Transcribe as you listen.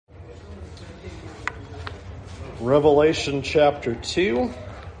Revelation chapter 2.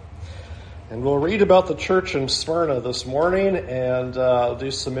 And we'll read about the church in Smyrna this morning, and I'll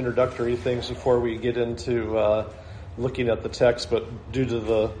do some introductory things before we get into looking at the text. But due to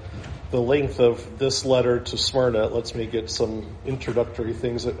the length of this letter to Smyrna, it lets me get some introductory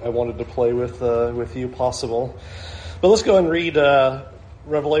things that I wanted to play with you possible. But let's go and read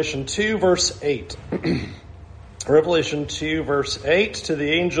Revelation 2, verse 8. Revelation 2, verse 8, to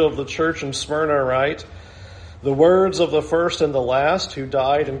the angel of the church in Smyrna write, the words of the first and the last who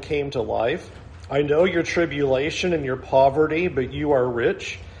died and came to life. I know your tribulation and your poverty, but you are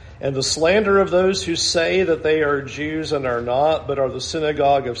rich, and the slander of those who say that they are Jews and are not, but are the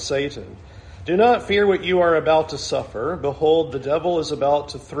synagogue of Satan. Do not fear what you are about to suffer. Behold, the devil is about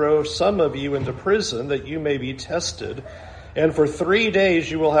to throw some of you into prison, that you may be tested, and for 3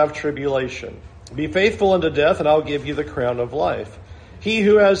 days you will have tribulation. Be faithful unto death, and I'll give you the crown of life. He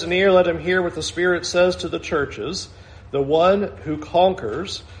who has an ear, let him hear what the Spirit says to the churches. The one who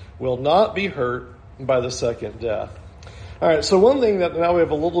conquers will not be hurt by the second death. All right, so one thing that now we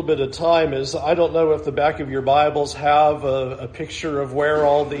have a little bit of time is, I don't know if the back of your Bibles have a picture of where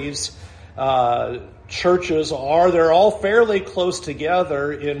all these churches are. They're all fairly close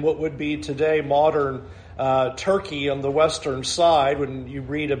together in what would be today modern Turkey on the western side. When you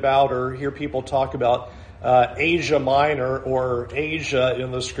read about or hear people talk about Asia Minor or Asia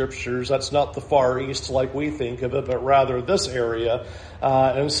in the scriptures, that's not the Far East like we think of it, but rather this area.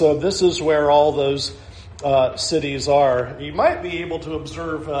 And so this is where all those cities are. You might be able to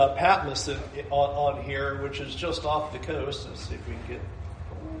observe Patmos on here, which is just off the coast. Let's see if we can get,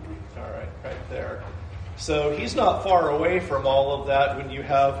 all right there. So he's not far away from all of that when you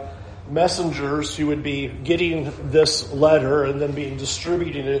have messengers who would be getting this letter and then being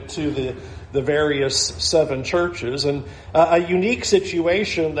distributing it to the various 7 churches. And a unique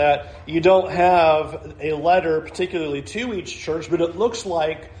situation that you don't have a letter particularly to each church, but it looks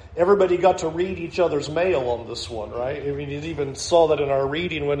like everybody got to read each other's mail on this one, right? I mean, you even saw that in our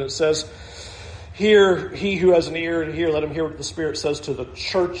reading when it says, here, he who has an ear to hear, let him hear what the Spirit says to the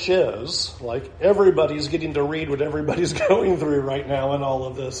churches. Like everybody's getting to read what everybody's going through right now in all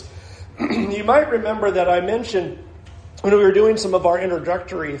of this. You might remember that I mentioned when we were doing some of our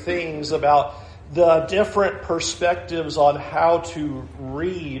introductory things about the different perspectives on how to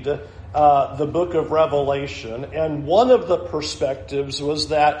read the book of Revelation. And one of the perspectives was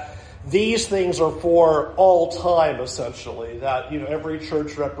that these things are for all time, essentially. That, every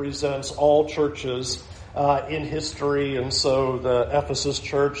church represents all churches in history. And so the Ephesus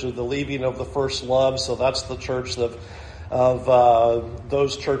church is the leaving of the first love. So that's the church of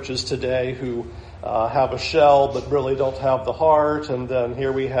those churches today who have a shell but really don't have the heart. And then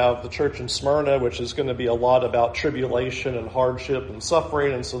here we have the church in Smyrna, which is going to be a lot about tribulation and hardship and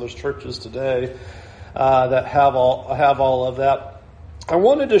suffering. And so there's churches today that have all of that. I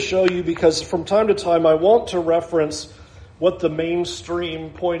wanted to show you because from time to time I want to reference what the mainstream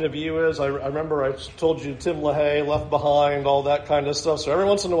point of view is. I remember I told you Tim LaHaye, Left Behind, all that kind of stuff. So every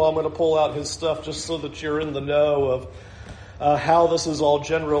once in a while I'm going to pull out his stuff just so that you're in the know of how this is all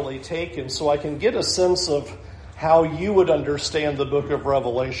generally taken, so I can get a sense of how you would understand the book of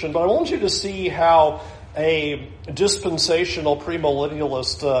Revelation. But I want you to see how a dispensational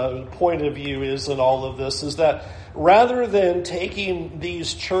premillennialist point of view is in all of this, is that rather than taking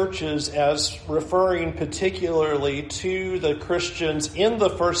these churches as referring particularly to the Christians in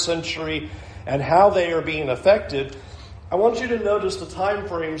the first century and how they are being affected, I want you to notice the time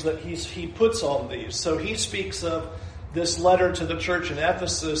frames that he puts on these. So he speaks of this letter to the church in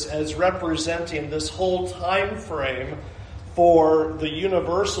Ephesus as representing this whole time frame for the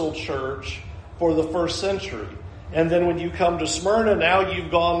universal church for the first century. And then when you come to Smyrna, now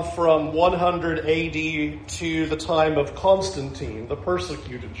you've gone from 100 AD to the time of Constantine, the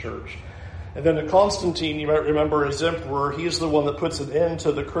persecuted church. And then Constantine, you might remember as emperor, he's the one that puts an end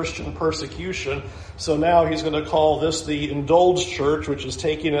to the Christian persecution. So now he's going to call this the indulged church, which is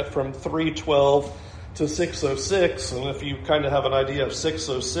taking it from 312 to 606. And if you kind of have an idea of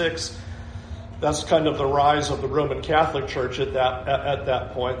 606, that's kind of the rise of the Roman Catholic Church at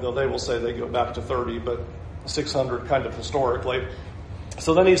that point, though they will say they go back to 30, but 600 kind of historically.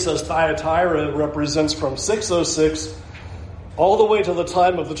 So then he says Thyatira represents from 606 all the way to the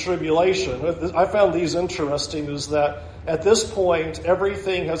time of the tribulation. I found these interesting, is that at this point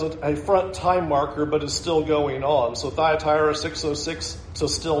everything has a front time marker but is still going on. So Thyatira 606 to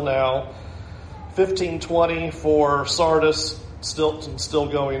still now, 1520 for Sardis, still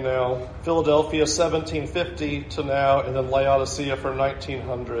going now, Philadelphia 1750 to now, and then Laodicea from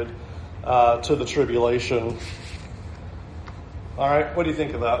 1900 to the tribulation. All right, what do you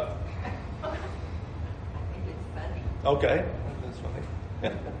think of that? Okay. That's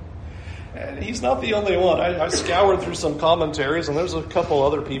funny. And he's not the only one. I scoured through some commentaries, and there's a couple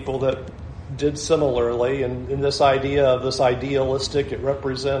other people that did similarly in this idea of this idealistic, it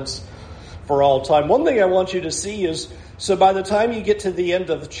represents for all time. One thing I want you to see is, so by the time you get to the end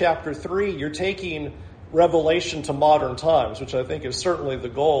of chapter 3, you're taking Revelation to modern times, which I think is certainly the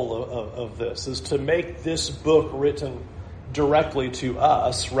goal of this, is to make this book written directly to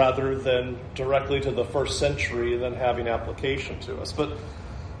us rather than directly to the first century and then having application to us. But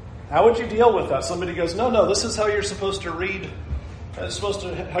how would you deal with that? Somebody goes, no, this is how you're supposed to read. How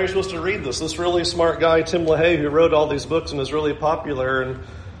you're supposed to read this. This really smart guy, Tim LaHaye, who wrote all these books and is really popular, and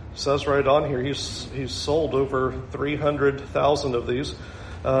says right on here he's sold over 300,000 of these.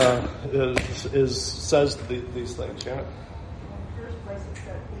 Says these things, Janet.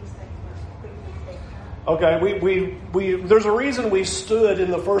 Okay, we there's a reason we stood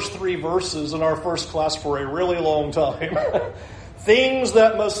in the first 3 verses in our first class for a really long time. Things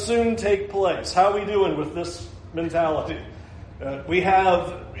that must soon take place. How are we doing with this mentality? We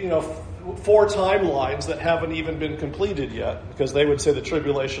have, 4 timelines that haven't even been completed yet, because they would say the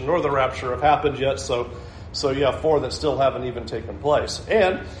tribulation nor the rapture have happened yet. So 4 that still haven't even taken place.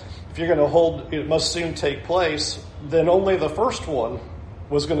 And if you're going to hold it must soon take place, then only the first one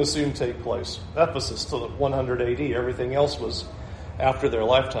was going to soon take place. Ephesus till 100 AD. Everything else was after their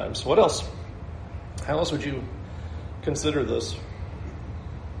lifetimes. What else? How else would you consider this?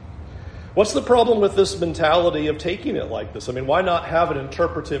 What's the problem with this mentality of taking it like this? I mean, why not have an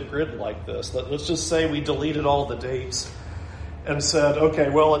interpretive grid like this? Let's just say we deleted all the dates and said, okay,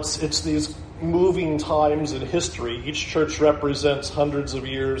 well, it's these moving times in history. Each church represents hundreds of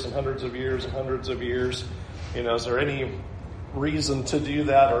years and hundreds of years and hundreds of years. Is there any reason to do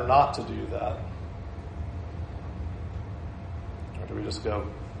that or not to do that? Or do we just go,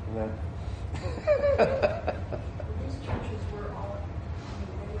 nah?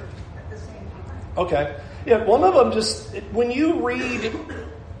 Okay. Yeah, one of them when you read,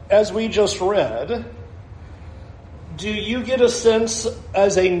 as we just read, do you get a sense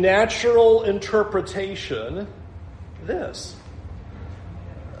as a natural interpretation this?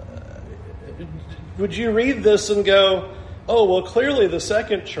 Would you read this and go, oh, well, clearly the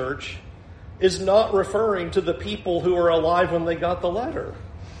second church is not referring to the people who were alive when they got the letter.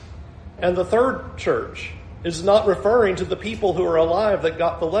 And the third church is not referring to the people who are alive that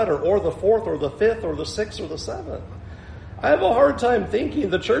got the letter, or the fourth, or the fifth, or the sixth, or the seventh. I have a hard time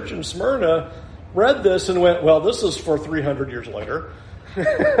thinking the church in Smyrna read this and went, well, this is for 300 years later.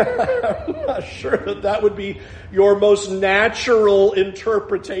 I'm not sure that would be your most natural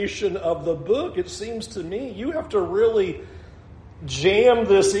interpretation of the book. It seems to me you have to really jam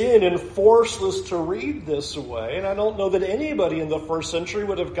this in and force this to read this way. And I don't know that anybody in the first century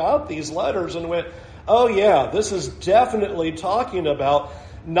would have got these letters and went, oh yeah, this is definitely talking about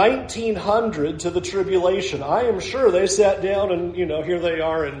 1900 to the tribulation. I am sure they sat down and, here they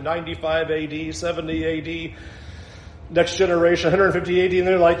are in 95 AD, 70 AD, next generation, 150 AD, and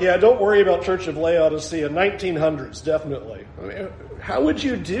they're like, yeah, don't worry about Church of Laodicea, 1900s, definitely. I mean, how would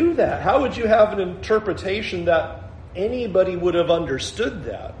you do that? How would you have an interpretation that anybody would have understood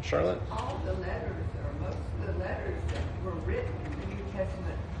that? Charlotte? All the letters, or most of the letters that were written in the New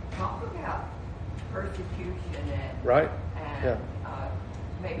Testament talk about persecution right? And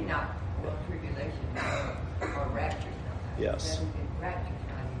maybe not tribulation or rapture. Yes. Rapture's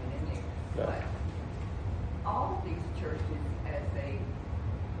not even in there. No. But all of these churches, as they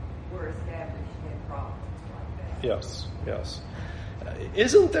were established, had problems like that. Yes.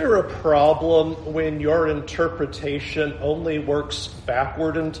 Isn't there a problem when your interpretation only works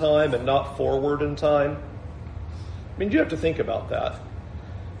backward in time and not forward in time? I mean, you have to think about that.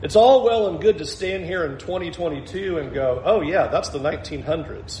 It's all well and good to stand here in 2022 and go, oh yeah, that's the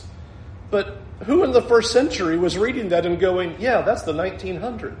 1900s. But who in the first century was reading that and going, yeah, that's the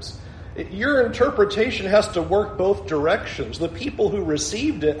 1900s? Your interpretation has to work both directions. The people who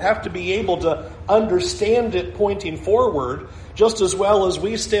received it have to be able to understand it pointing forward just as well as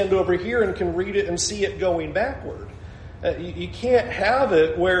we stand over here and can read it and see it going backward. You can't have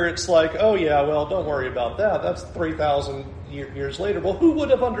it where it's like, oh yeah, well, don't worry about that. That's 3,000 years later. Well, who would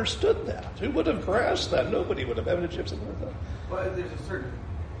have understood that? Who would have grasped that? Nobody would have. Evan Gibson with that. Well, there's a certain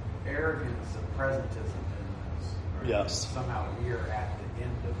arrogance of presentism in this. Right? Yes. Somehow we are at the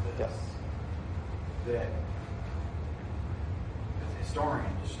end of this. Yes. That, as a historian,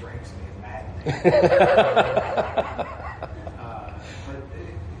 just strikes me as maddening.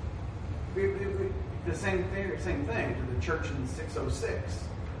 The same thing to the church in 606.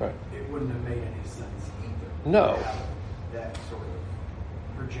 Right. It wouldn't have made any sense either. No. To have that sort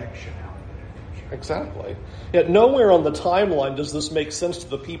of projection out of it. Exactly. Yet nowhere on the timeline does this make sense to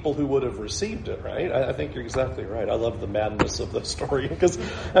the people who would have received it, right? I think you're exactly right. I love the madness of the story because,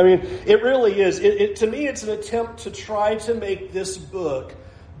 I mean, it really is. To me, it's an attempt to try to make this book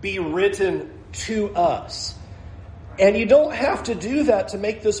be written to us. And you don't have to do that to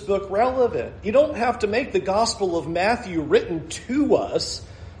make this book relevant. You don't have to make the Gospel of Matthew written to us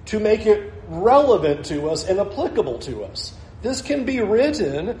to make it relevant to us and applicable to us. This can be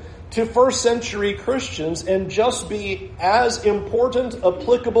written to first century Christians and just be as important,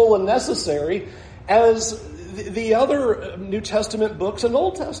 applicable, and necessary as the other New Testament books and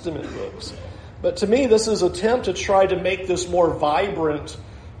Old Testament books. But to me, this is an attempt to try to make this more vibrant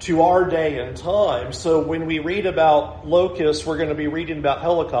to our day and time. So when we read about locusts, we're going to be reading about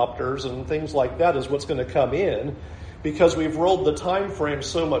helicopters and things like that is what's going to come in because we've rolled the time frame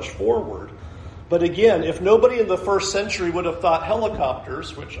so much forward. But again, if nobody in the first century would have thought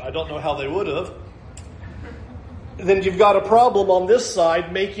helicopters, which I don't know how they would have, then you've got a problem on this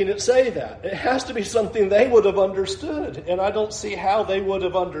side making it say that. It has to be something they would have understood. And I don't see how they would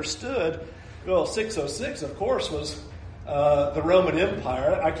have understood. Well, 606, of course, was the Roman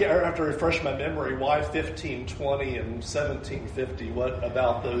Empire. I have to refresh my memory. Why 1520 and 1750? What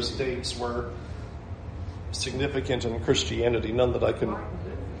about those dates were significant in Christianity? None that I can...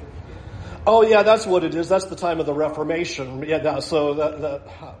 Oh, yeah, that's what it is. That's the time of the Reformation. Yeah, so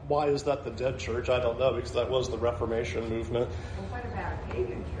why is that the dead church? I don't know, because that was the Reformation movement. Well, what about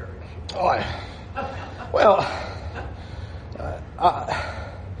pagan church?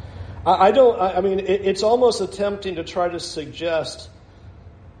 I mean, it's almost attempting to try to suggest,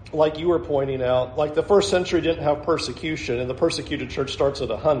 like you were pointing out, like the first century didn't have persecution, and the persecuted church starts at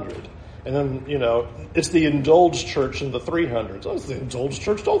 100. And then, it's the indulged church in the 300s. Oh, it's the indulged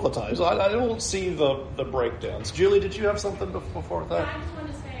church all the time. So I don't see the breakdowns. Julie, did you have something before that? I just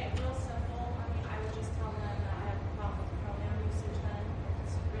want to say it real simple. I mean, I would just tell them that I have a problem with pronoun usage then. If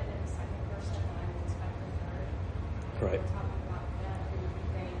it's written in the second person, then I would expect the third. Right. We're talking about that, it would be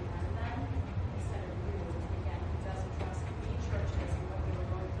they and them instead of you. Again, he doesn't trust the churches and what they were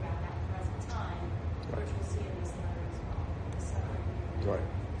going through at that present time, which we'll see in this letter as well. Right.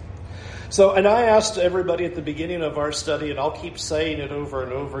 So, and I asked everybody at the beginning of our study, and I'll keep saying it over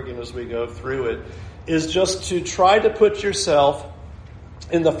and over again as we go through it, is just to try to put yourself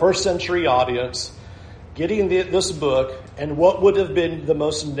in the first century audience, getting this book, and what would have been the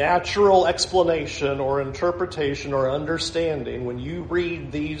most natural explanation or interpretation or understanding when you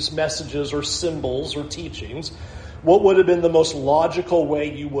read these messages or symbols or teachings, what would have been the most logical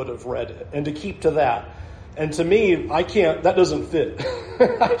way you would have read it, and to keep to that. And to me, that doesn't fit.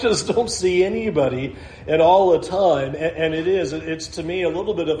 I just don't see anybody at all the time. And it's to me a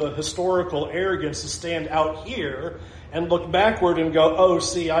little bit of a historical arrogance to stand out here and look backward and go, oh,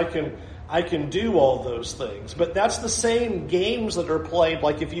 see, I can do all those things. But that's the same games that are played,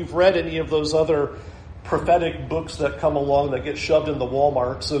 like if you've read any of those other prophetic books that come along that get shoved in the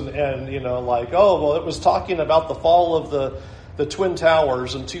Walmarts and like, oh, well, it was talking about the fall of the Twin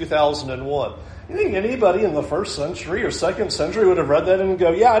Towers in 2001. You think anybody in the first century or second century would have read that and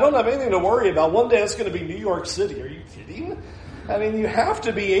go, yeah, I don't have anything to worry about. One day it's going to be New York City. Are you kidding? I mean, you have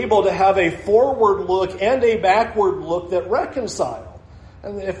to be able to have a forward look and a backward look that reconcile.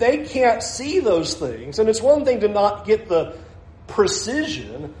 And if they can't see those things, and it's one thing to not get the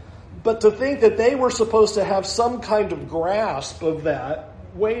precision, but to think that they were supposed to have some kind of grasp of that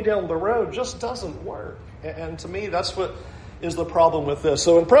way down the road just doesn't work. And to me, that's what is the problem with this.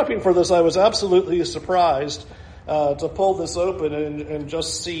 So in prepping for this, I was absolutely surprised to pull this open and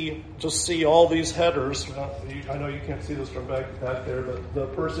just see all these headers. I know you can't see this from back there, but the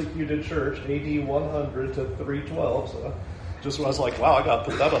persecuted church, AD 100 to 312. So just I was like, wow, I got to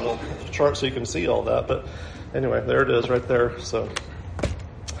put that on the chart so you can see all that. But anyway, there it is right there. So,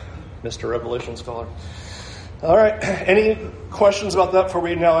 Mr. Revelation Scholar. All right. Any questions about that before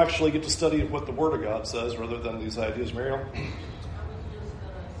we now actually get to study what the Word of God says rather than these ideas, Muriel? I was just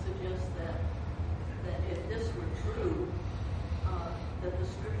going to suggest that if this were true, that the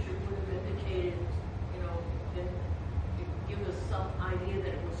Scripture would have indicated, and give us some idea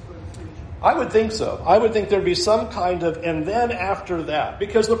that it was for the future. I would think so. I would think there'd be some kind of, and then after that,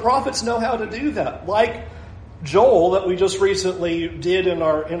 because the prophets know how to do that. Like Joel that we just recently did in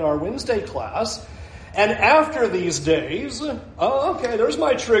our Wednesday class. And after these days, okay, there's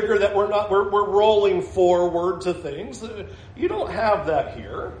my trigger that we're rolling forward to things. You don't have that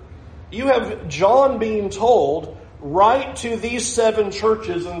here. You have John being told, write to these 7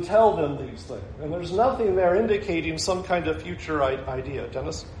 churches and tell them these things. And there's nothing there indicating some kind of future idea.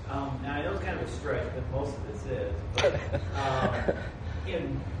 Dennis? Now, I know it's kind of a stretch, but most of this is.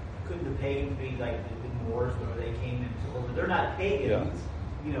 But couldn't the pagans be like the Moors whenever they came into over? They're not pagans,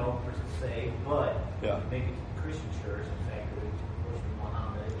 you know, per se, but maybe the Christian church, in fact, would worship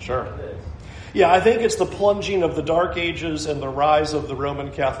Muhammad. Sure. Like this. Yeah, I think it's the plunging of the Dark Ages and the rise of the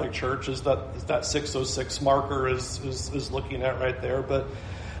Roman Catholic Church is that 606 marker is looking at right there. But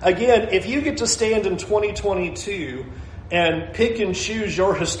again, if you get to stand in 2022 and pick and choose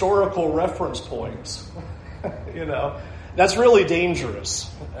your historical reference points, you know, that's really dangerous.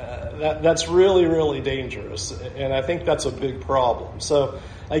 That's really, really dangerous. And I think that's a big problem. So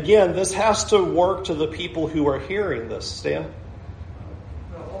again, this has to work to the people who are hearing this. Stan?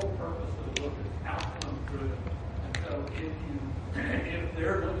 The whole purpose of the book is outcome driven. And so if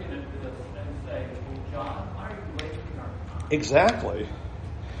they're looking at this and say, well, John, why are you wasting our time? Exactly.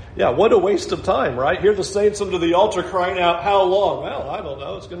 Yeah, what a waste of time, right? Here the saints under the altar crying out, how long? Well, I don't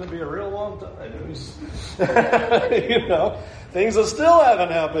know. It's going to be a real long time. You know, things that still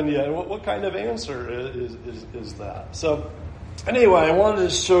haven't happened yet. What kind of answer is that? So anyway, I wanted to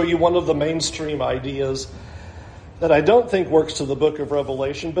show you one of the mainstream ideas that I don't think works to the book of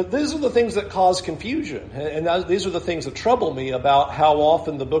Revelation, but these are the things that cause confusion. And these are the things that trouble me about how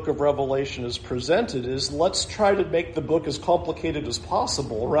often the book of Revelation is presented, is let's try to make the book as complicated as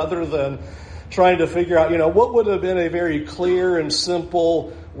possible rather than trying to figure out, you know, what would have been a very clear and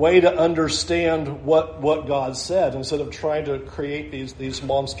simple way to understand what God said instead of trying to create these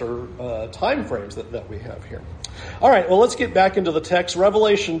monster time frames that we have here. All right, well, let's get back into the text.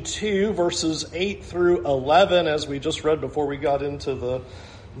 Revelation 2, verses 8 through 11, as we just read before we got into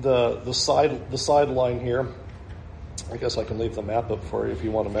the sideline here. I guess I can leave the map up for you if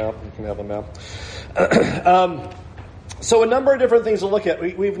you want a map. You can have a map. So a number of different things to look at.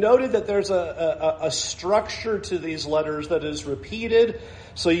 We've noted that there's a structure to these letters that is repeated.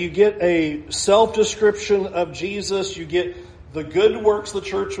 So you get a self-description of Jesus. You get the good works the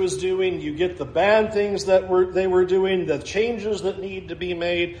church was doing. You get the bad things that they were doing, the changes that need to be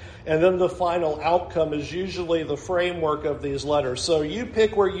made. And then the final outcome is usually the framework of these letters. So you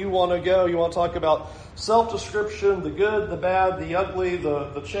pick where you want to go. You want to talk about self-description, the good, the bad, the ugly,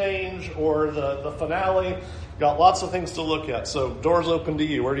 the change, or the finale. Got lots of things to look at. So doors open to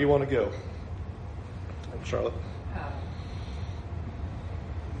you. Where do you want to go? Charlotte?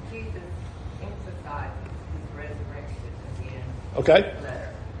 Jesus emphasizes his resurrection again. Okay.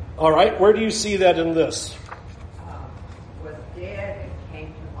 Letter. All right. Where do you see that in this? Was dead and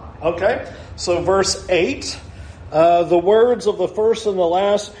came to life. Okay. So verse 8. The words of the first and the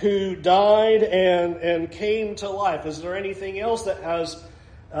last who died and came to life. Is there anything else that has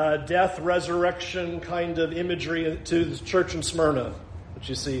death, resurrection kind of imagery to the church in Smyrna that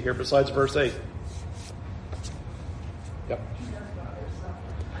you see here besides verse 8? Yep.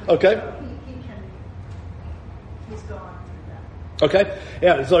 Okay. He's gone through that. Okay.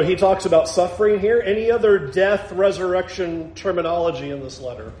 Yeah, so he talks about suffering here. Any other death, resurrection terminology in this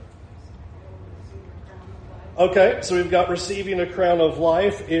letter? Okay, so we've got receiving a crown of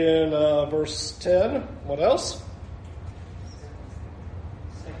life in verse 10. What else?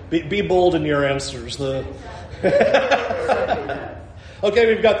 Be bold in your answers. Okay,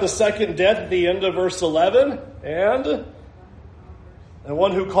 we've got the second death at the end of verse 11. And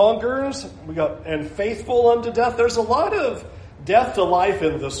one who conquers. We got and faithful unto death. There's a lot of death to life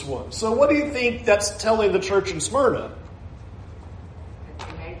in this one. So what do you think that's telling the church in Smyrna?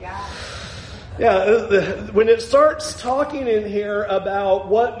 Yeah, when it starts talking in here about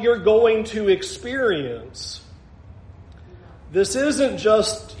what you're going to experience, this isn't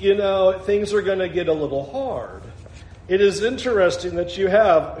just, things are going to get a little hard. It is interesting that you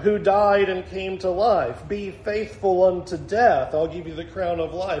have who died and came to life. Be faithful unto death. I'll give you the crown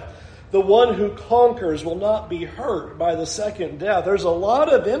of life. The one who conquers will not be hurt by the second death. There's a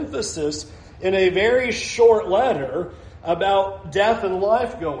lot of emphasis in a very short letter about death and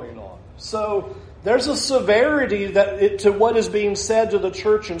life going on. So there's a severity to what is being said to the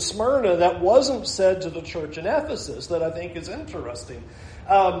church in Smyrna that wasn't said to the church in Ephesus that I think is interesting.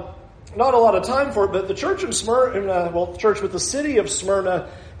 Not a lot of time for it, but the church in Smyrna, the church with the city of Smyrna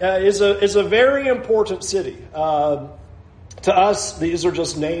is a very important city. To us, these are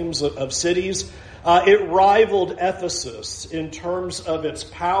just names of cities. It rivaled Ephesus in terms of its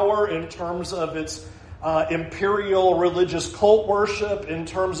power, in terms of its imperial religious cult worship, in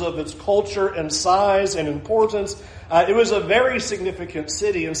terms of its culture and size and importance. It was a very significant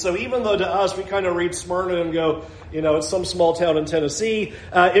city. And so even though to us we kind of read Smyrna and go, it's some small town in Tennessee,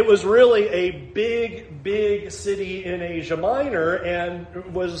 it was really a big, big city in Asia Minor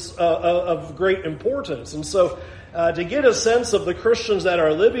and was of great importance. And so to get a sense of the Christians that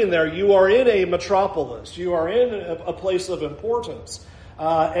are living there, you are in a metropolis. You are in a place of importance.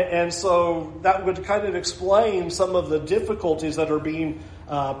 And so that would kind of explain some of the difficulties that are being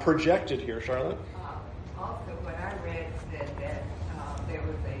projected here, Charlotte. Also, what I read said that there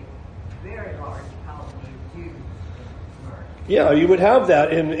was a very large colony of Jews in Smyrna. Yeah, you would have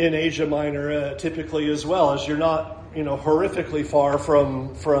that in Asia Minor typically as well, as you're not horrifically far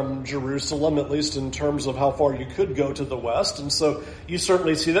from Jerusalem, at least in terms of how far you could go to the west. And so you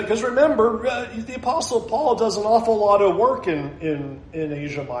certainly see that. Because remember, the Apostle Paul does an awful lot of work in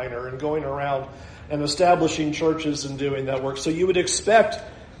Asia Minor and going around and establishing churches and doing that work. So you would expect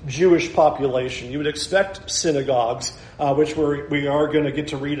Jewish population. You would expect synagogues, which we are going to get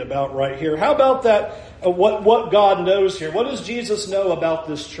to read about right here. How about that? What God knows here? What does Jesus know about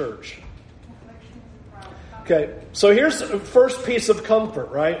this church? Okay, so here's the first piece of comfort,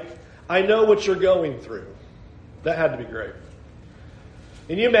 right? I know what you're going through. That had to be great.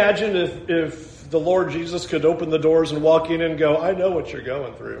 Can you imagine if the Lord Jesus could open the doors and walk in and go, I know what you're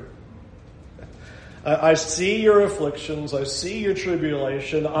going through. I see your afflictions. I see your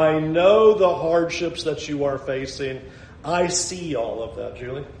tribulation. I know the hardships that you are facing. I see all of that,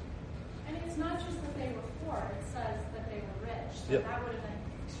 Julie. And it's not just that they were poor. It says that they were rich. So Yep. that would have been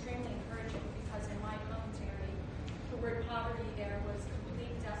extremely encouraging because in my commentary, the word poverty there was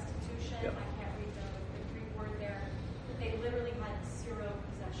complete destitution. Yep. I can't read the Greek word there. But they literally had 0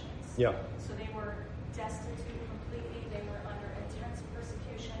 possessions. Yeah. So they were destitute completely. They were under intense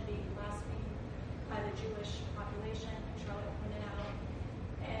persecution, being blasphemed by the Jewish population, Charlotte pointed out.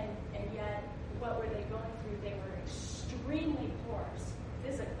 And yet, what were they going through? They were extremely poor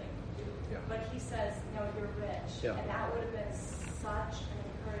physically. Yeah. But he says, no, you're rich. Yeah. And that would have been such an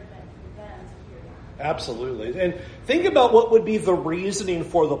encouragement for them to hear that. Absolutely. And think about what would be the reasoning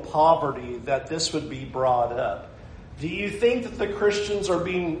for the poverty that this would be brought up. Do you think that the Christians are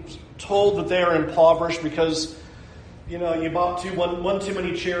being told that they are impoverished because, you bought one too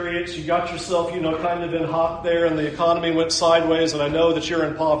many chariots, you got yourself, kind of in hock there, and the economy went sideways, and I know that you're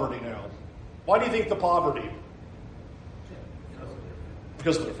in poverty now? Why do you think the poverty?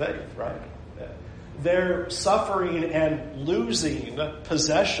 Because of their faith, right? They're suffering and losing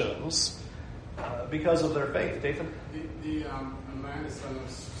possessions because of their faith. David? The man is son of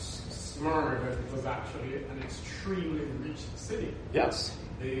Smyrna, that it was actually an extremely rich city. Yes.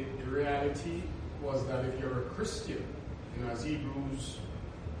 The reality was that if you're a Christian, as Hebrews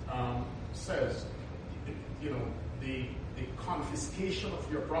says, the confiscation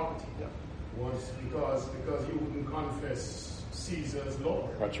of your property was because you wouldn't confess Caesar as Lord.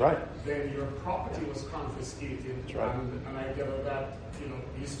 That's right. Then your property was confiscated. That's right. And I gather that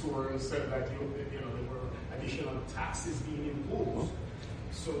historians said that there were additional taxes being imposed.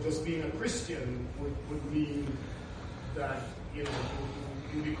 Mm-hmm. So just being a Christian would mean that you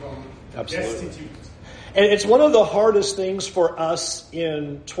become Absolutely. destitute. And it's one of the hardest things for us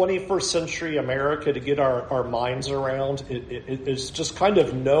in 21st century America to get our minds around. It's just kind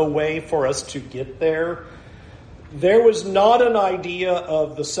of no way for us to get there. There was not an idea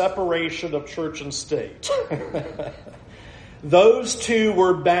of the separation of church and state. Those two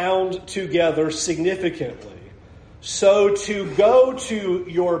were bound together significantly. So to go to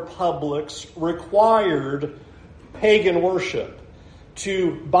your publics required pagan worship.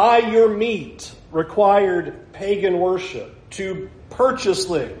 To buy your meat required pagan worship. To purchase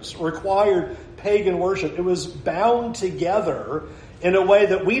things required pagan worship. It was bound together in a way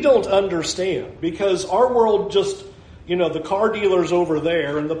that we don't understand, because our world just, the car dealer's over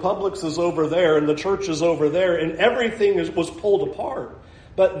there, and the Publix is over there, and the church is over there, and everything was pulled apart.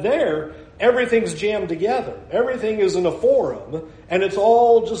 But there, everything's jammed together. Everything is in a forum, and it's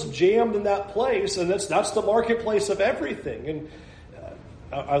all just jammed in that place, and that's the marketplace of everything. And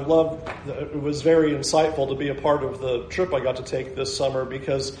I love, it was very insightful to be a part of the trip I got to take this summer,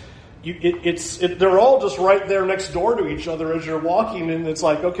 because they're all just right there next door to each other as you're walking, and it's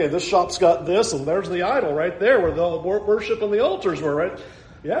like, okay, this shop's got this, and there's the idol right there where the worship and the altars were, right?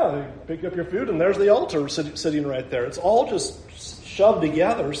 Yeah, you pick up your food, and there's the altar sitting right there. It's all just shoved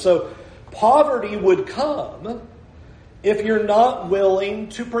together. So poverty would come if you're not willing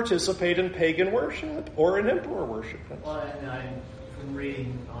to participate in pagan worship or in emperor worship. Well, and I'm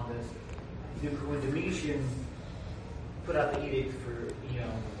reading on this, when Domitian put out the edict for,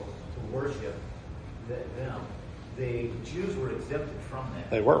 to worship them, the Jews were exempted from that.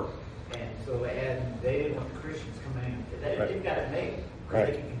 They were. And so, and they didn't want the Christians coming in. They've got it made. Right.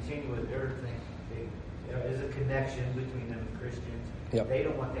 They can continue with everything. There's a connection between them and Christians. Yep. They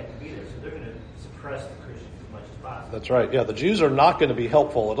don't want that to be there, so they're going to suppress the Christians as much as possible. That's right. Yeah, the Jews are not going to be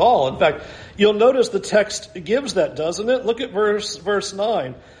helpful at all. In fact, you'll notice the text gives that, doesn't it? Look at verse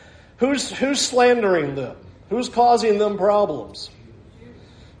 9. Who's slandering them? Who's causing them problems?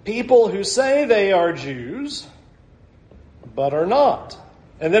 People who say they are Jews, but are not.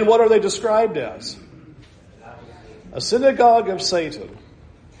 And then what are they described as? A synagogue of Satan.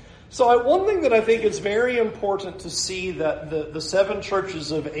 So one thing that I think is very important to see that the seven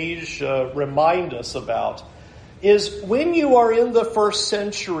churches of Asia remind us about is when you are in the first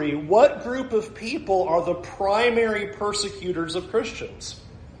century, what group of people are the primary persecutors of Christians?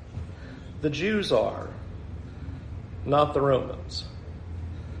 The Jews are, not the Romans.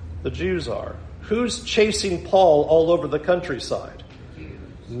 The Jews are. Who's chasing Paul all over the countryside?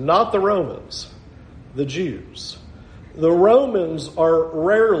 Not the Romans, the Jews. The Romans are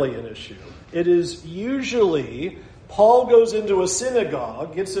rarely an issue. It is usually Paul goes into a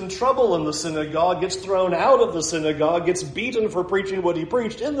synagogue, gets in trouble in the synagogue, gets thrown out of the synagogue, gets beaten for preaching what he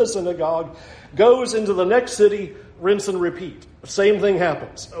preached in the synagogue, goes into the next city, rinse and repeat. The same thing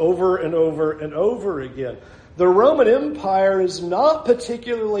happens over and over and over again. The Roman Empire is not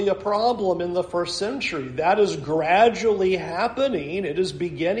particularly a problem in the first century. That is gradually happening. It is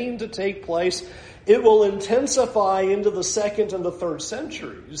beginning to take place. It will intensify into the second and the third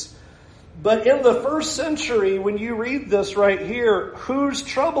centuries. But in the first century, when you read this right here, who's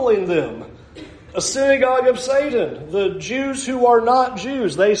troubling them? A synagogue of Satan. The Jews who are not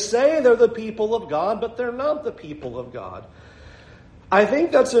Jews. They say they're the people of God, but they're not the people of God. I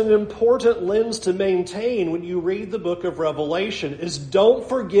think that's an important lens to maintain when you read the book of Revelation, is don't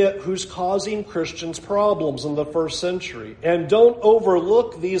forget who's causing Christians problems in the first century. And don't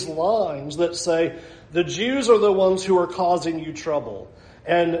overlook these lines that say, the Jews are the ones who are causing you trouble.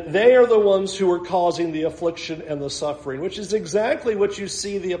 And they are the ones who are causing the affliction and the suffering, which is exactly what you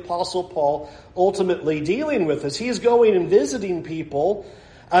see the Apostle Paul ultimately dealing with. As he's going and visiting people,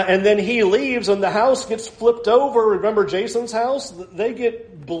 and then he leaves and the house gets flipped over. Remember Jason's house? They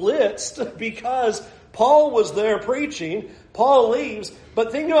get blitzed because Paul was there preaching. Paul leaves.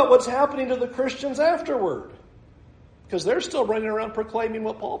 But think about what's happening to the Christians afterward. Because they're still running around proclaiming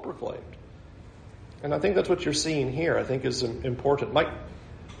what Paul proclaimed. And I think that's what you're seeing here. I think is important. Mike?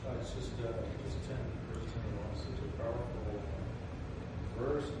 It's just, verse 10 is such a powerful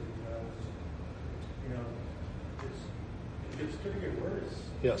verse because, it's going to get worse.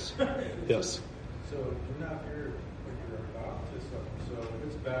 Yes. Yes. So do not fear what you're about to suffer. So if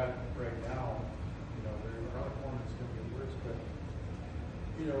it's bad right now, there's around the corner it's going to get worse. But,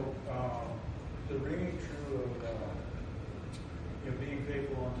 the ringing true of being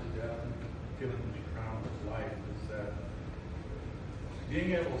faithful unto death and given the crown of life is that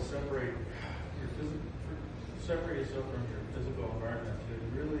being able to separate yourself from your physical environment, to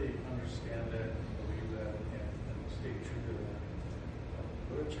really understand that and believe that and stay true to that.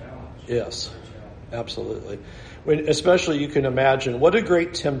 What a challenge. Yes, absolutely. Especially you can imagine what a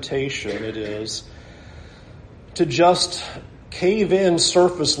great temptation it is to just cave in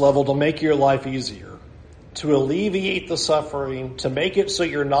surface level to make your life easier, to alleviate the suffering, to make it so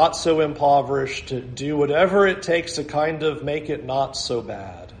you're not so impoverished, to do whatever it takes to kind of make it not so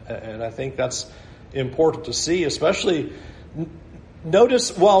bad. And I think that's important to see, especially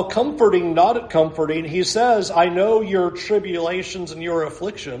notice while comforting, not comforting, he says, I know your tribulations and your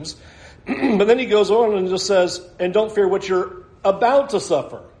afflictions. But then he goes on and just says, and don't fear what you're about to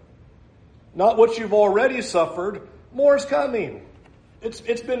suffer. Not what you've already suffered. More's coming. It's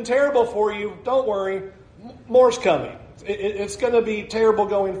been terrible for you. Don't worry. More's coming. It's going to be terrible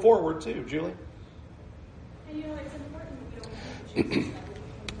going forward too. Julie? And it's important, when we Jews, that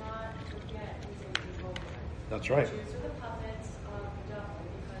we cannot forget who's in control here. That's right. The Jews are the puppets of the devil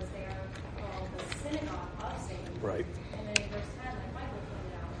because they are called the synagogue of Satan. Right. And then in verse 10, like Michael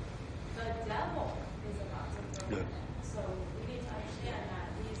pointed out, the devil is about to throw in. So we need to understand that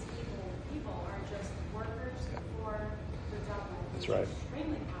these people are just workers for the devil. That's right.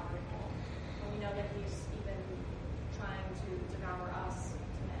 Extremely powerful. And we know that he's even trying to devour us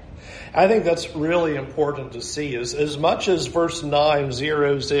today. I think that's really important to see. As much as verse 9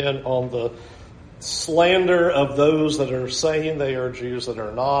 zeroes in on the slander of those that are saying they are Jews that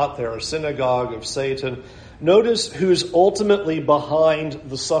are not, they're a synagogue of Satan, notice who's ultimately behind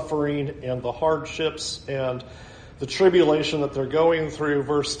the suffering and the hardships and the tribulation that they're going through.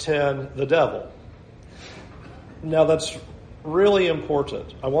 Verse 10, the devil. Now that's really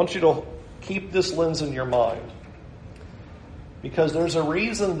important. I want you to keep this lens in your mind, because there's a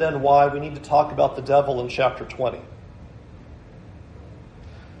reason then why we need to talk about the devil in chapter 20.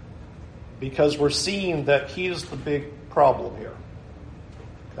 Because we're seeing that he is the big problem here.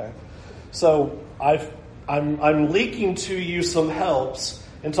 Okay, so I'm leaking to you some helps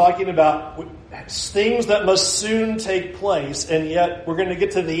in talking about things that must soon take place, and yet we're going to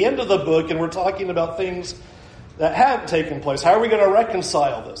get to the end of the book and we're talking about things that have taken place. How are we going to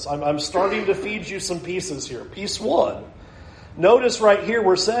reconcile this? I'm starting to feed you some pieces here. Piece one. Notice right here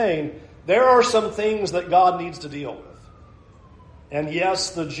we're saying there are some things that God needs to deal with. And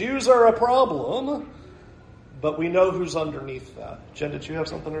yes, the Jews are a problem, but we know who's underneath that. Jen, did you have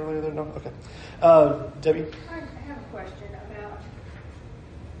something earlier there? No? Okay. Debbie? I have a question about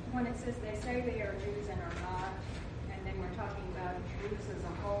when it says they say they are Jews and are not, and then we're talking about Jews as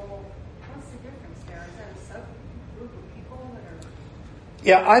a whole. What's the difference there? Is that a subgroup of people that are...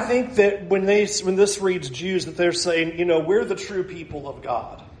 Yeah, I think that when this reads Jews, that they're saying, we're the true people of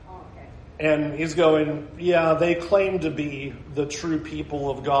God. And he's going, yeah, they claim to be the true people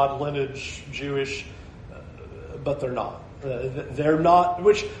of God, lineage, Jewish, but they're not. They're not,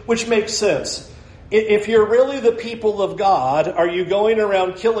 which makes sense. If you're really the people of God, are you going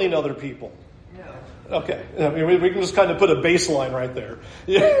around killing other people? No. Okay. I mean, we can just kind of put a baseline right there.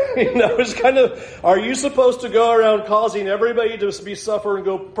 It's kind of, are you supposed to go around causing everybody to be suffer and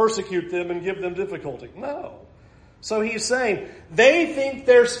go persecute them and give them difficulty? No. So he's saying, they think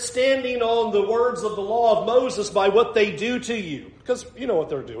they're standing on the words of the law of Moses by what they do to you. Because you know what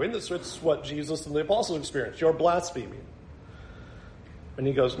they're doing. It's what Jesus and the apostles experienced. You're blaspheming. And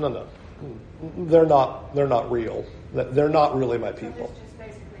he goes, no. They're not real. They're not really my people. So this just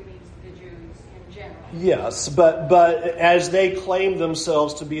basically means the Jews in general. Yes, but as they claim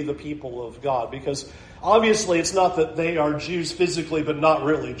themselves to be the people of God. Because obviously, it's not that they are Jews physically, but not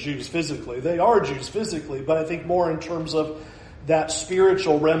really Jews physically. They are Jews physically, but I think more in terms of that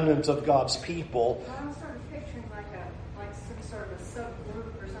spiritual remnant of God's people. Well, I'm sort of picturing like some sort of a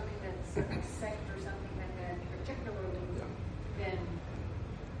subgroup or something that's a sect or something that then particularly then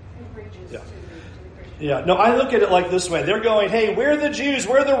reaches to the Christian. Yeah, no, I look at it like this way. They're going, hey, we're the Jews.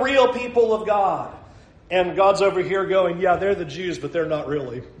 We're the real people of God. And God's over here going, yeah, they're the Jews, but they're not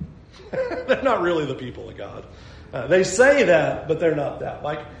really. They're not really the people of God. They say that, but they're not that.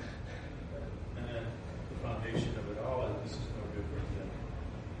 Mike? And then the foundation of it all is this is no different than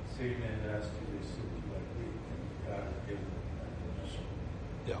Satan had asked you to sift you like wheat, and God has given them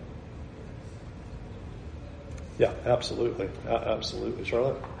that. Yeah, absolutely. Absolutely.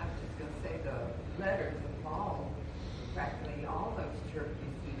 Charlotte? I was just going to say the letters of Paul, practically all those churches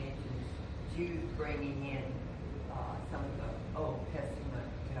he mentions Jews bringing in some of the Old Testament,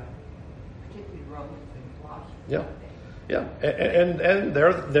 particularly Romans and Colossians. Yeah, and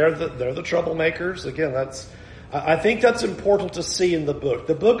they're the troublemakers. Again, I think that's important to see in the book.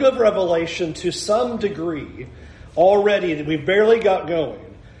 The book of Revelation, to some degree, already that we've barely got going,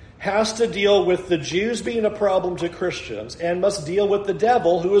 has to deal with the Jews being a problem to Christians and must deal with the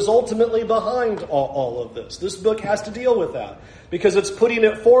devil who is ultimately behind all of this. This book has to deal with that because it's putting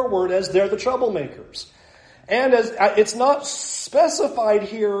it forward as they're the troublemakers. And as it's not specified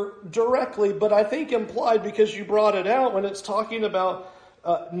here directly, but I think implied because you brought it out when it's talking about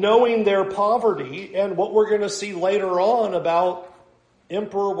knowing their poverty and what we're going to see later on about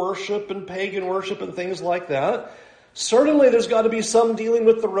emperor worship and pagan worship and things like that. Certainly there's got to be some dealing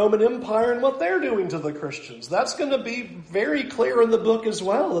with the Roman Empire and what they're doing to the Christians. That's going to be very clear in the book as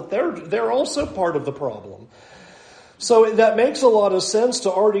well, that they're also part of the problem. So that makes a lot of sense to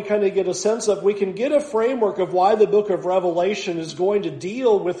already kind of get a sense of, we can get a framework of why the book of Revelation is going to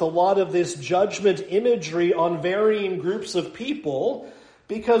deal with a lot of this judgment imagery on varying groups of people,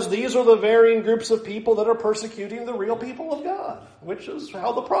 because these are the varying groups of people that are persecuting the real people of God, which is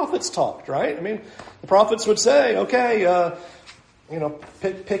how the prophets talked, right? I mean, the prophets would say, okay,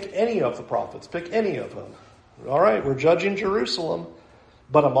 pick any of the prophets, pick any of them. All right, we're judging Jerusalem.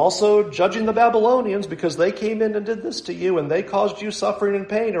 But I'm also judging the Babylonians because they came in and did this to you and they caused you suffering and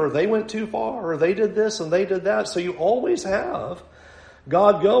pain, or they went too far, or they did this and they did that. So you always have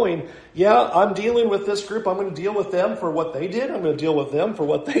God going, yeah, I'm dealing with this group. I'm going to deal with them for what they did. I'm going to deal with them for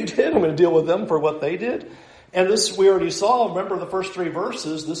what they did. I'm going to deal with them for what they did. And this we already saw. Remember the first 3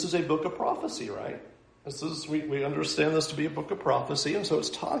 verses. This is a book of prophecy, right? We understand this to be a book of prophecy. And so it's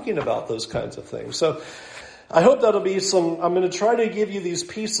talking about those kinds of things. So I hope that'll be I'm going to try to give you these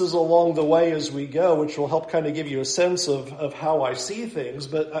pieces along the way as we go, which will help kind of give you a sense of how I see things.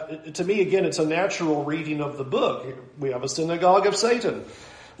 But to me, again, it's a natural reading of the book. We have a synagogue of Satan.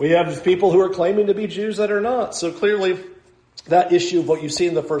 We have people who are claiming to be Jews that are not. So clearly, that issue of what you see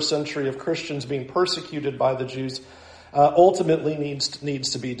in the first century of Christians being persecuted by the Jews ultimately needs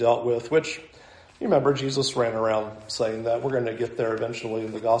to be dealt with, which, you remember, Jesus ran around saying that. We're going to get there eventually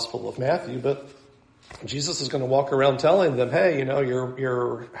in the Gospel of Matthew, but Jesus is going to walk around telling them, hey,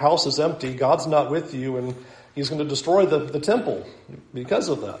 your house is empty, God's not with you, and he's going to destroy the temple because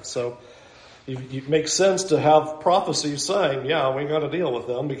of that. So it makes sense to have prophecy saying, yeah, we got to deal with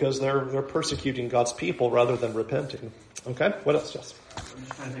them because they're persecuting God's people rather than repenting. Okay, what else, Jess? I'm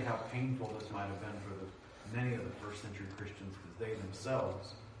just trying to think how painful this might have been for many of the first century Christians, because they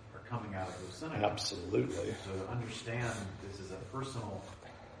themselves are coming out of those synagogues. Absolutely. So to understand this is a personal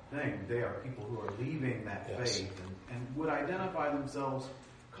thing, they are people who are leaving that faith and would identify themselves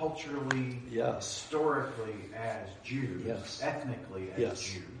culturally, historically as Jews, ethnically as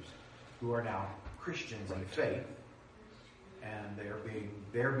Jews, who are now Christians in faith, and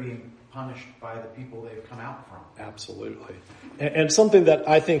they're being punished by the people they've come out from. Absolutely. And something that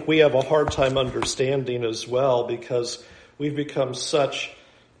I think we have a hard time understanding as well, because we've become such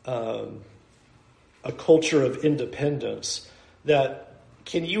a culture of independence that,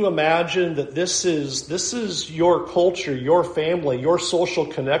 can you imagine that this is your culture, your family, your social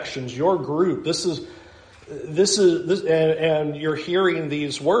connections, your group. This is and you're hearing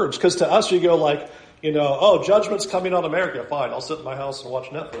these words, because to us you go like, judgment's coming on America. Fine, I'll sit in my house and watch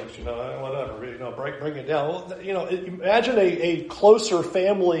Netflix. Whatever. Bring it down. Well, imagine a closer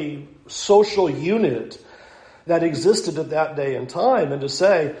family social unit that existed at that day and time, and to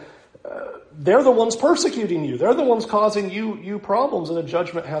say, they're the ones persecuting you. They're the ones causing you problems, and a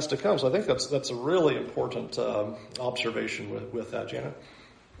judgment has to come. So I think that's a really important observation with that, Janet.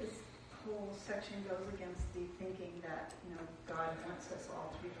 This whole section goes against the thinking that God wants us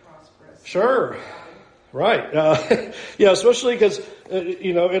all to be prosperous. Sure. Right. Especially because,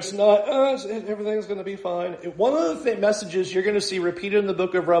 it's not, everything's going to be fine. One of the messages you're going to see repeated in the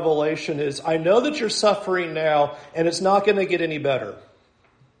book of Revelation is, I know that you're suffering now, and it's not going to get any better.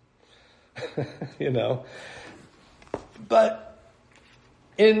 But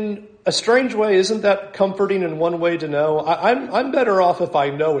in a strange way, isn't that comforting in one way to know? I'm better off if I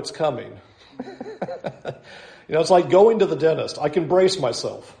know it's coming. It's like going to the dentist. I can brace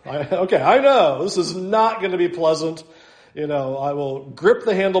myself. I know this is not going to be pleasant. I will grip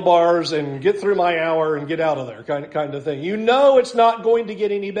the handlebars and get through my hour and get out of there, kind of thing. It's not going to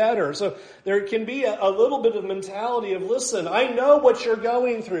get any better. So there can be a little bit of mentality of, listen, I know what you're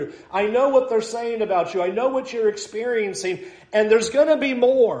going through. I know what they're saying about you. I know what you're experiencing, and there's going to be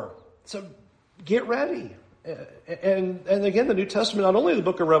more. So get ready. And again, the New Testament, not only the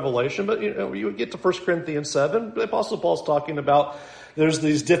book of Revelation, but you get to 1 Corinthians 7, the Apostle Paul's talking about there's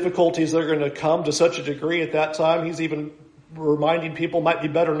these difficulties that are going to come to such a degree at that time. He's even reminding people might be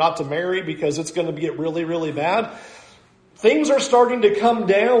better not to marry because it's going to get really, really bad. Things are starting to come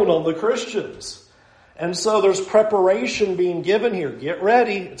down on the Christians. And so there's preparation being given here. Get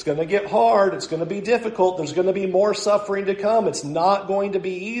ready. It's going to get hard. It's going to be difficult. There's going to be more suffering to come. It's not going to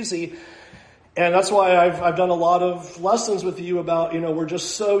be easy. And that's why I've done a lot of lessons with you about, we're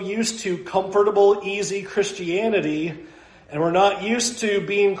just so used to comfortable, easy Christianity. And we're not used to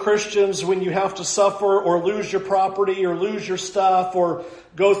being Christians when you have to suffer or lose your property or lose your stuff or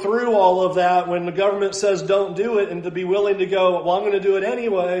go through all of that when the government says don't do it, and to be willing to go, well, I'm going to do it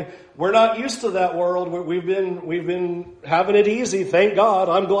anyway. We're not used to that world. We've been having it easy. Thank God.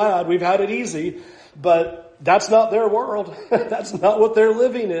 I'm glad we've had it easy. But that's not their world. That's not what they're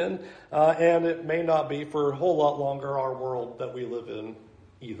living in. And it may not be for a whole lot longer our world that we live in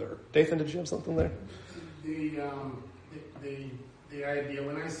either. Dathan, did you have something there? The idea,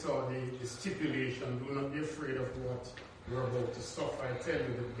 when I saw the stipulation, do not be afraid of what you're about to suffer. I tell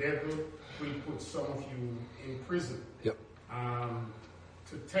you, the devil will put some of you in prison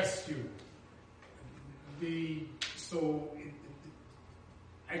to test you.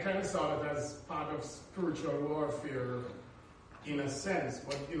 I kind of saw it as part of spiritual warfare in a sense,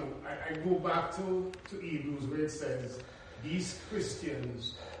 but I go back to Hebrews where it says, these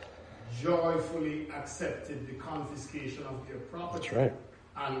Christians joyfully accepted the confiscation of their property. That's right.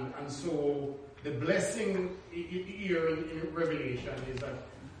 And so the blessing here in Revelation is that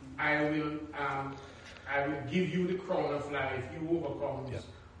I will give you the crown of life. You overcome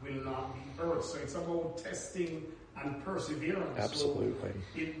will not be hurt. So it's about testing and perseverance. Absolutely.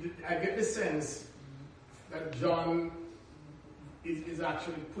 So I get the sense that John is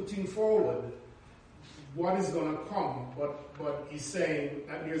actually putting forward what is going to come, but he's saying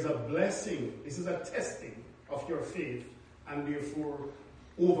that there's a blessing. This is a testing of your faith, and therefore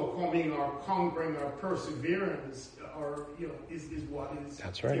overcoming or conquering or perseverance is what is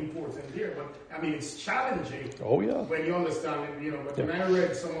important here. But it's challenging. Oh yeah. When you understand it, But when I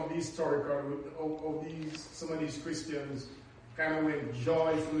read some of the historical of some of these Christians kind of went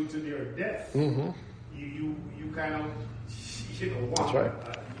joyfully to their death. Mm-hmm. You kind of That's right.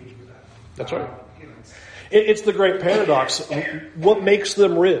 That's right. It's the great paradox. What makes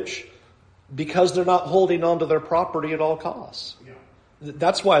them rich? Because they're not holding on to their property at all costs. Yeah.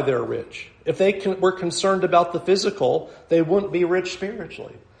 That's why they're rich. If they were concerned about the physical, they wouldn't be rich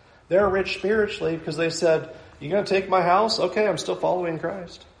spiritually. They're rich spiritually because they said, "You're going to take my house? Okay, I'm still following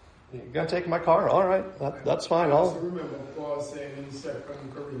Christ. You're going to take my car? All right, that's fine." I also remember Paul saying in 2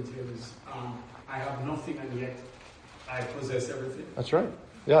 Corinthians, I have nothing and yet I possess everything. That's right.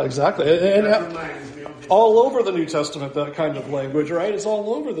 Yeah, exactly. And all over the New Testament, that kind of language, right? It's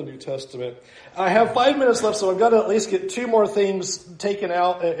all over the New Testament. I have 5 minutes left, so I've got to at least get 2 more things taken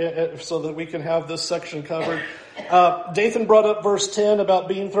out so that we can have this section covered. Dathan brought up verse 10 about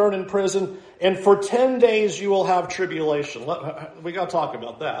being thrown in prison, and for 10 days you will have tribulation. We got to talk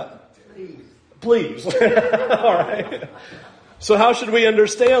about that. Please. All right. So how should we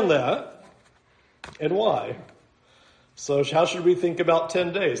understand that? And why? So how should we think about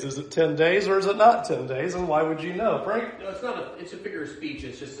 10 days? Is it 10 days or is it not 10 days? And why would you know? Frank? No, it's a figure of speech.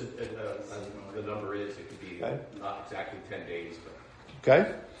 It's just the number is. It could be not exactly 10 days. But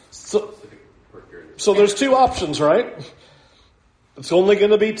okay. So there's 2 options, right? It's only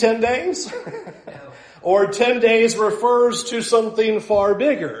going to be 10 days? Or 10 days refers to something far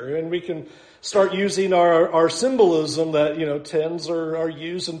bigger. And we can start using our symbolism that, tens are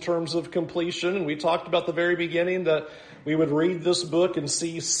used in terms of completion. And we talked about the very beginning that we would read this book and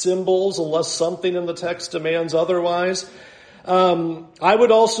see symbols unless something in the text demands otherwise. I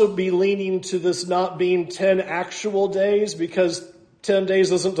would also be leaning to this not being 10 actual days because 10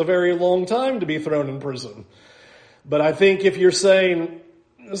 days isn't a very long time to be thrown in prison. But I think if you're saying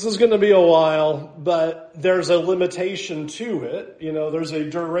this is going to be a while, but there's a limitation to it, there's a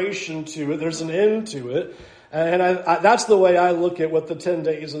duration to it, there's an end to it. And that's the way I look at what the 10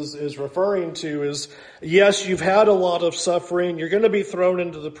 days is referring to is, yes, you've had a lot of suffering. You're going to be thrown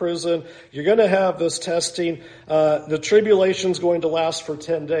into the prison. You're going to have this testing. The tribulation's going to last for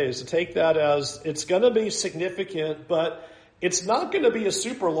 10 days. So take that as it's going to be significant, but it's not going to be a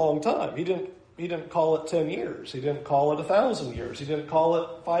super long time. He didn't call it 10 years. He didn't call it 1,000 years. He didn't call it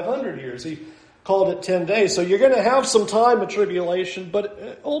 500 years. He called it 10 days. So you're going to have some time of tribulation,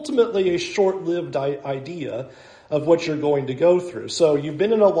 but ultimately a short-lived idea of what you're going to go through. So you've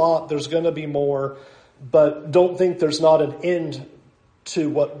been in a lot. There's going to be more, but don't think there's not an end to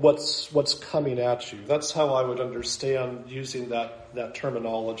what's coming at you. That's how I would understand using that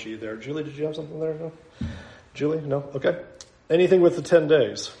terminology there. Julie, did you have something there? No? Julie? No? Okay. Anything with the 10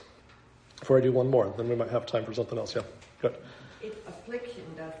 days? Before I do one more, then we might have time for something else. Yeah, good. Affliction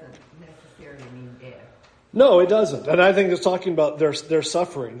doesn't necessarily mean death. No, it doesn't. And I think it's talking about their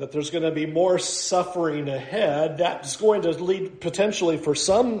suffering, that there's going to be more suffering ahead. That's going to lead potentially for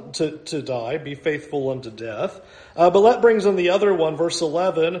some to die, be faithful unto death. But that brings in the other one, verse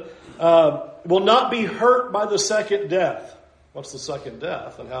 11, will not be hurt by the second death. What's the second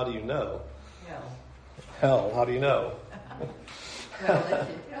death, and how do you know? Hell, how do you know? Well, that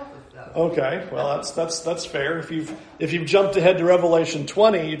should tell us though. Okay, well that's fair. If you've jumped ahead to Revelation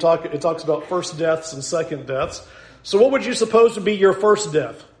 20, it talks about first deaths and second deaths. So what would you suppose would be your first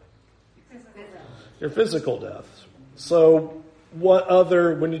death? Your physical death. So what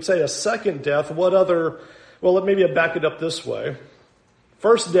other, when you say a second death, what other, well, maybe I'll back it up this way.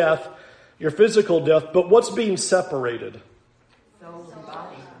 First death, your physical death, but what's being separated? Soul and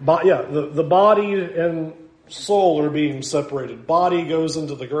body. Yeah, the body and soul are being separated. Body goes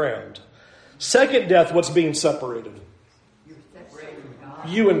into the ground. Second death, what's being separated? You're separated from God.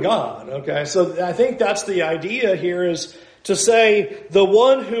 You and God. Okay, so I think that's the idea here is to say the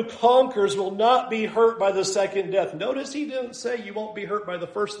one who conquers will not be hurt by the second death. Notice he didn't say you won't be hurt by the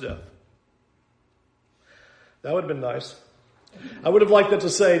first death. That would have been nice. I would have liked it to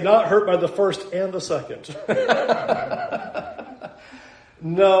say not hurt by the first and the second.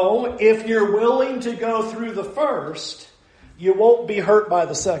 No, if you're willing to go through the first, you won't be hurt by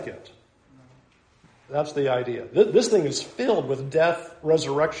the second. That's the idea. This thing is filled with death,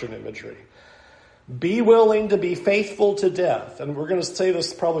 resurrection imagery. Be willing to be faithful to death. And we're going to say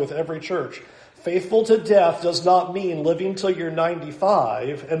this probably with every church. Faithful to death does not mean living till you're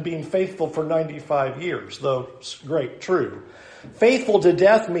 95 and being faithful for 95 years, though great, true. Faithful to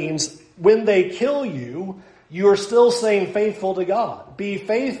death means when they kill you, you are still staying faithful to God. Be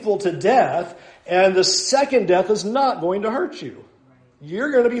faithful to death, and the second death is not going to hurt you. You're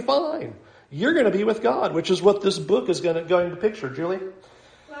going to be fine. You're going to be with God, which is what this book is going to picture. Julie? Well,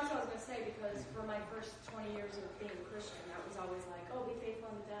 that's what I was going to say, because for my first 20 years of being a Christian, that was always like, oh, be faithful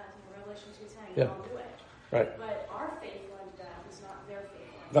unto death, and Revelation 2:10, yeah. I'll do it. Right. But our faithful unto death is not their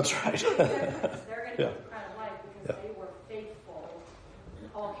faithful. That's right. They're going to get the crown of life because they were faithful,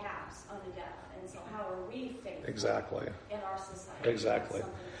 all caps, unto death. And so how are we faithful exactly. in our society? Exactly.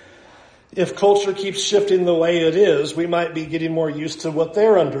 If culture keeps shifting the way it is, we might be getting more used to what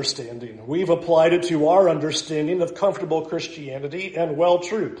they're understanding. We've applied it to our understanding of comfortable Christianity, and well,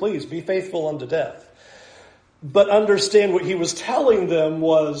 true. Please be faithful unto death. But understand what he was telling them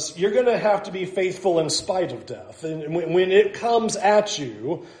was, you're going to have to be faithful in spite of death. And when it comes at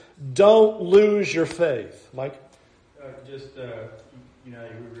you, don't lose your faith. Mike? You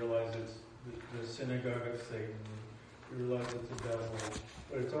realize it's the synagogue of Satan. You realize it's the devil.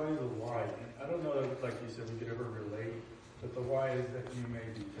 But it's always the why. And I don't know if, like you said, we could ever relate. But the why is that you may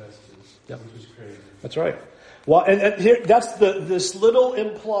be tested, which is crazy. That's right. Well, and here, that's this little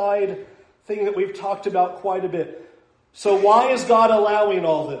implied thing that we've talked about quite a bit. So why is God allowing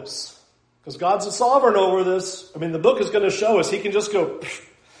all this? Because God's a sovereign over this. I mean, the book is going to show us. He can just go,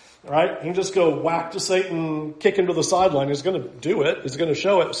 right? He can just go whack to Satan, kick him to the sideline. He's going to do it. He's going to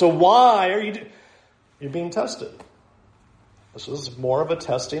show it. So why are you're being tested? This is more of a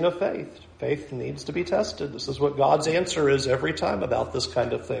testing of faith. Faith needs to be tested. This is what God's answer is every time about this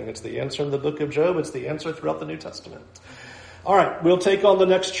kind of thing. It's the answer in the book of Job. It's the answer throughout the New Testament. All right, we'll take on the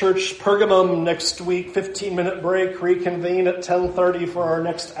next church, Pergamum, next week. 15-minute break. Reconvene at 10:30 for our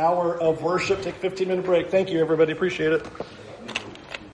next hour of worship. Take a 15-minute break. Thank you, everybody. Appreciate it.